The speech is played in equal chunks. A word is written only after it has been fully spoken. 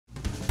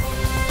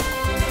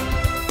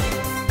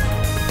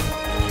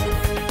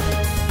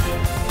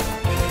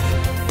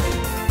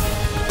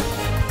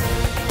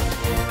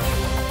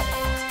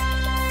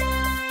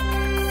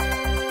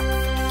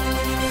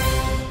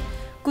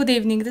Good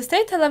evening. The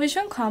state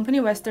television company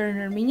Western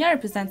Armenia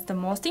represents the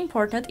most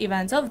important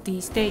events of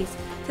these days.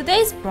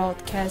 Today's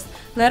broadcast,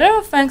 letter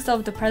of thanks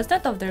of the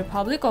President of the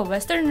Republic of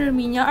Western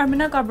Armenia,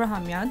 Armenak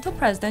Abrahamyan, to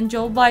President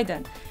Joe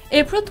Biden.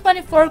 April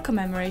 24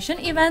 commemoration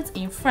events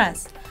in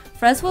France.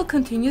 France will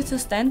continue to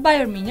stand by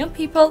Armenian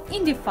people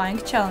in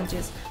defying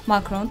challenges,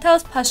 Macron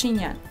tells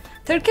Pashinyan.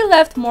 Turkey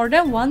left more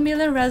than 1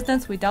 million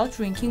residents without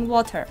drinking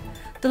water.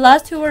 The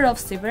last hewer of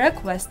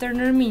Siverek,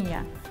 Western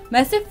Armenia.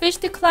 Massive fish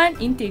decline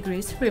in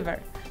Tigris River.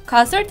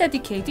 Concert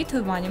dedicated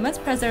to monuments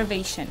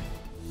preservation.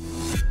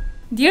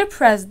 Dear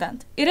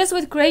President, it is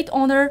with great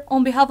honor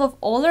on behalf of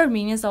all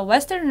Armenians of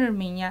Western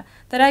Armenia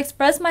that I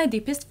express my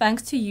deepest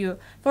thanks to you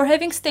for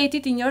having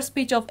stated in your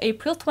speech of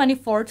April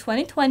 24,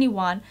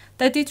 2021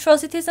 that the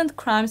atrocities and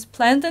crimes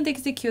planned and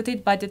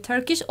executed by the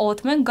Turkish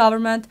Ottoman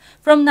government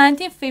from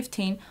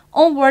 1915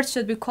 onwards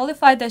should be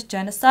qualified as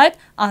genocide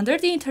under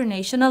the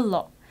international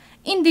law.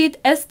 Indeed,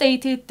 as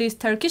stated, this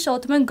Turkish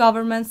Ottoman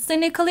government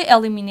cynically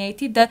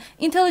eliminated the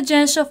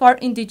intelligentsia of our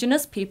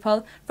indigenous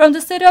people from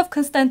the city of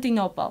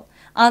Constantinople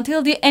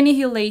until the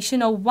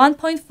annihilation of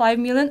 1.5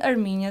 million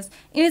Armenians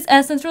in its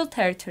ancestral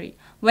territory,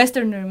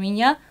 Western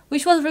Armenia,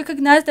 which was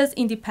recognized as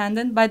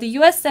independent by the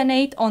US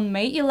Senate on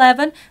May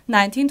 11,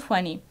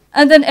 1920.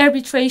 And an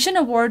arbitration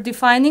award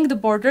defining the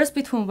borders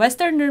between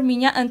Western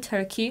Armenia and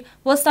Turkey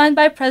was signed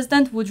by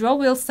President Woodrow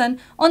Wilson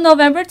on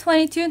November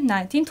 22,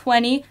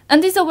 1920,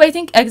 and is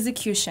awaiting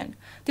execution.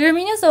 The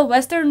Armenians of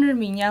Western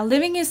Armenia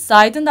living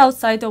inside and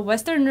outside of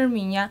Western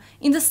Armenia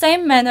in the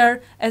same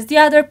manner as the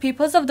other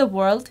peoples of the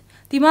world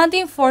demand the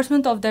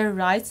enforcement of their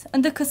rights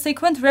and the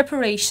consequent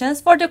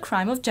reparations for the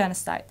crime of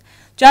genocide.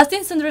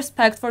 Justice and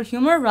respect for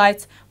human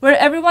rights, where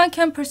everyone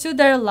can pursue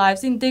their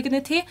lives in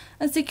dignity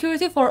and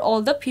security for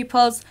all the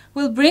peoples,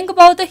 will bring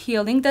about the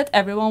healing that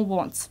everyone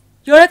wants.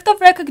 Your act of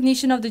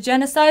recognition of the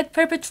genocide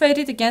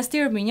perpetrated against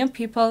the Armenian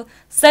people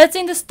sets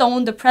in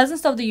stone the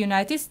presence of the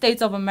United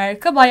States of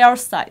America by our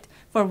side,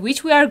 for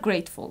which we are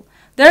grateful.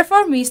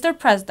 Therefore, Mr.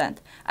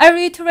 President, I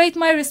reiterate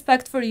my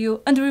respect for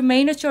you and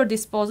remain at your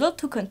disposal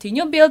to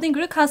continue building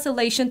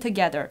reconciliation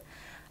together.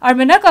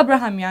 Armenak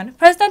Abrahamyan,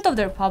 President of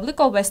the Republic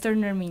of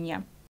Western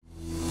Armenia.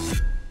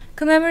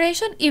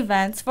 Commemoration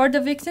events for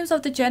the victims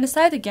of the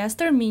genocide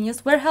against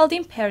Armenians were held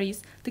in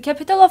Paris, the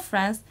capital of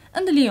France,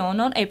 and Lyon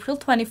on April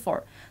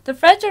 24. The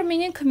French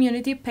Armenian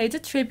community paid a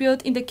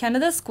tribute in the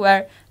Canada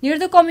Square near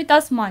the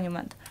Komitas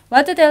monument,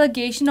 while the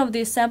delegation of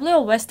the Assembly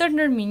of Western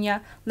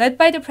Armenia, led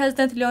by the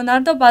President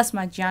Leonardo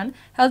Basmadjian,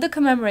 held a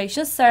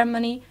commemoration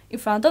ceremony in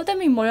front of the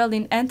memorial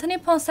in Anthony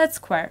Poncet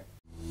Square.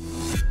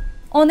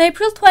 On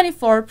April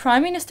 24,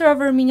 Prime Minister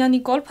of Armenia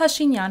Nicole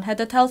Pashinyan had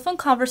a telephone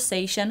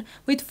conversation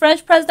with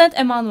French President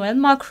Emmanuel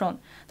Macron.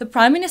 The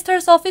Prime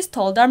Minister's office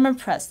told Armen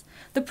Press.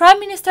 The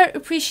Prime Minister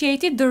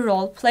appreciated the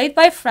role played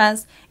by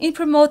France in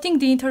promoting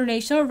the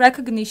international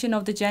recognition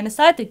of the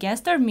genocide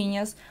against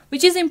Armenians,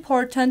 which is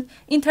important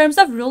in terms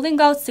of ruling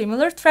out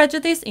similar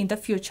tragedies in the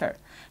future.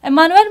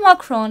 Emmanuel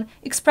Macron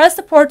expressed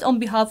support on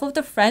behalf of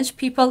the French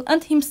people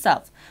and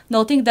himself,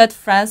 noting that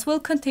France will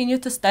continue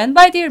to stand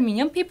by the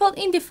Armenian people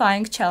in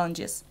defying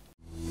challenges.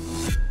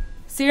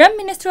 Syrian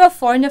Ministry of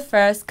Foreign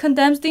Affairs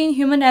condemns the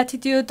inhuman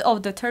attitude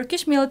of the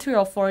Turkish military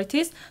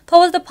authorities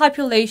towards the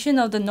population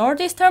of the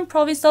northeastern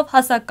province of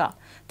Hasaka,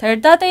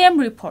 Ter.am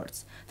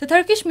reports. The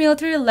Turkish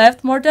military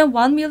left more than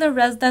 1 million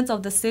residents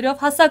of the city of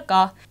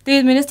Hasaka, the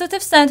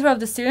administrative center of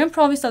the Syrian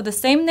province of the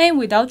same name,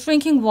 without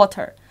drinking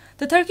water.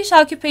 The Turkish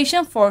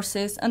occupation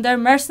forces and their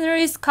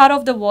mercenaries cut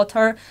off the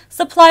water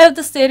supply of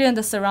the city and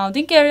the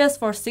surrounding areas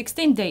for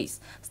 16 days,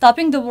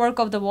 stopping the work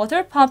of the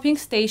water pumping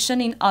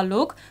station in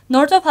Aluk,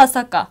 north of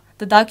Hasaka,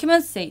 the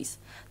document says.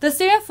 The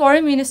Syrian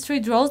Foreign Ministry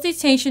draws the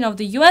attention of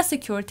the UN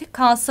Security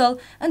Council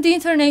and the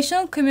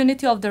international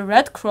community of the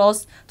Red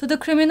Cross to the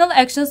criminal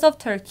actions of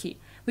Turkey,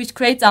 which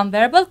creates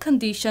unbearable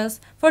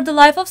conditions for the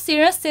life of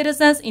Syrian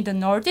citizens in the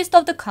northeast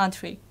of the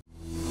country.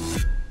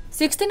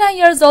 69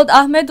 years old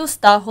Ahmed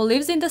Usta, who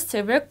lives in the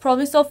Siverek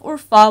province of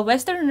Urfa,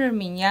 Western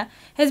Armenia,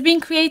 has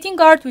been creating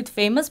art with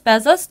famous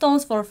basalt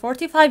stones for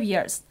 45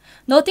 years.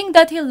 Noting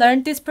that he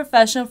learned this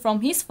profession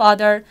from his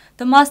father,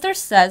 the master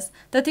says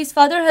that his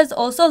father has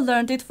also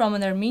learned it from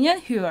an Armenian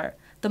hewer.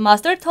 The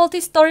master told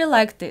his story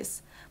like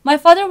this. My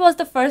father was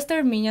the first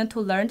Armenian to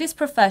learn this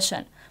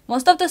profession.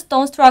 Most of the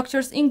stone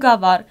structures in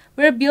Gavar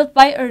were built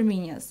by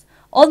Armenians.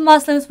 All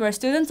Muslims were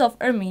students of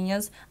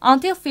Armenians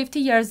until 50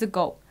 years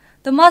ago.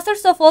 The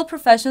masters of all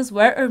professions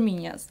were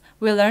Armenians.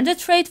 We learned the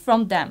trade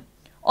from them.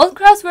 All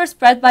crafts were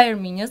spread by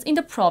Armenians in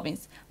the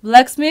province: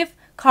 blacksmith,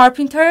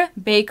 carpenter,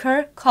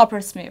 baker,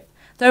 coppersmith.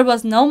 There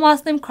was no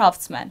Muslim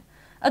craftsman.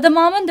 At the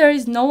moment there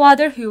is no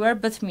other hewer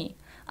but me.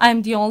 I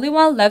am the only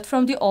one left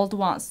from the old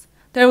ones.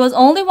 There was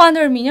only one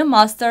Armenian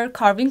master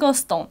carving on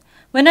stone.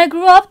 When I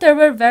grew up there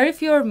were very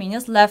few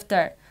Armenians left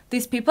there.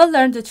 These people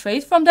learned the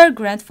trade from their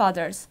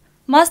grandfathers.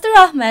 Master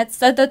Ahmed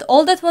said that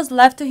all that was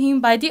left to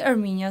him by the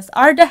Armenians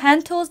are the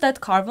hand tools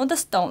that carve on the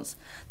stones.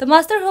 The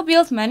master, who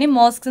built many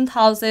mosques and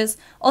houses,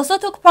 also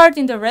took part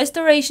in the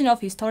restoration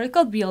of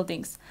historical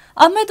buildings.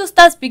 Ahmed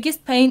Usta's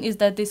biggest pain is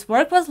that this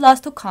work was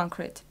lost to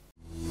concrete.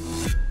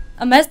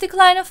 A mass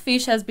decline of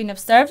fish has been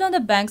observed on the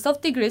banks of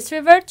Tigris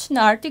River,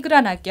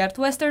 Tigranakert,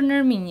 western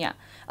Armenia.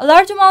 A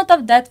large amount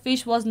of dead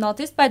fish was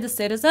noticed by the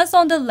citizens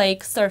on the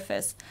lake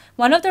surface.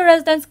 One of the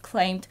residents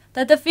claimed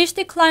that the fish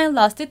decline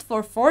lasted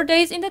for 4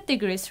 days in the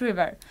Tigris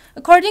River.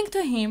 According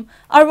to him,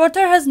 our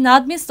water has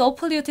not been so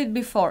polluted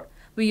before.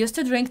 We used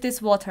to drink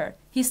this water,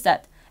 he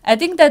said,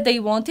 adding that they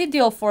wanted the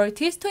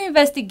authorities to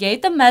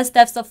investigate the mass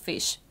deaths of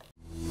fish.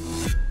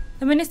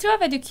 The Ministry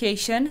of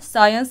Education,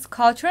 Science,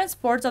 Culture and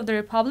Sports of the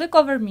Republic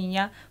of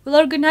Armenia will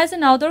organize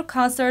an outdoor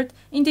concert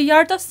in the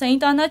yard of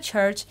St. Anna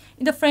Church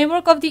in the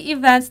framework of the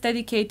events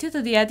dedicated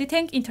to the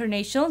Editing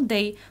International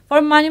Day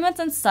for Monuments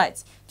and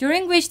Sites,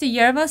 during which the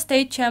Yerevan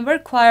State Chamber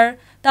Choir,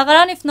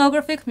 Dagharan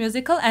Ethnographic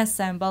Musical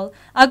Ensemble,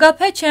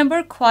 Agape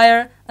Chamber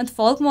Choir, and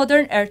Folk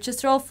Modern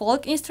Orchestral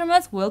Folk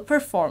Instruments will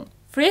perform.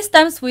 Free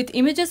stamps with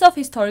images of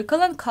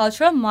historical and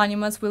cultural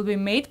monuments will be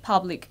made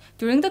public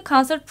during the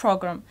concert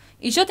program,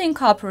 issued in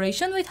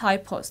cooperation with High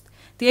Post.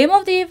 The aim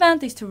of the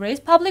event is to raise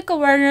public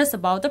awareness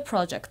about the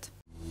project.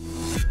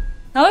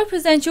 Now I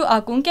present you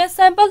Akunk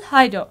Ensemble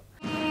Haydo.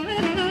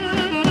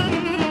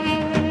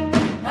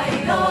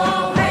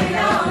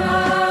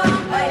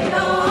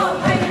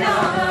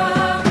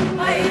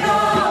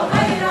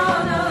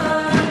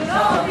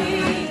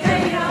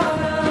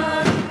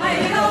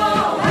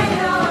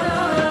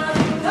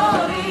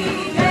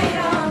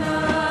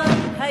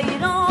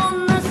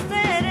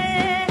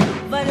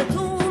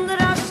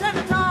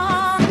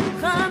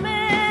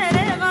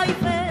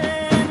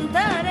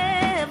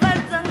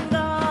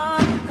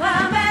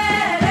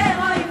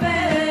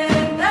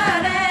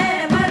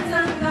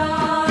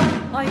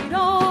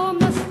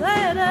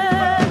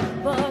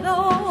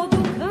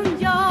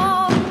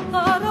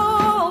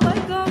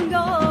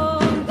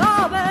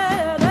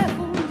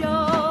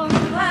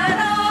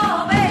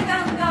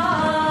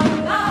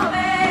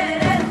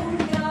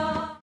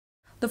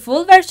 The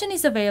full version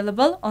is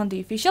available on the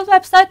official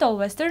website of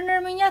Western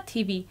Armenia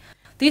TV.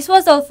 This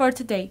was all for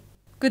today.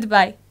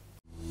 Goodbye.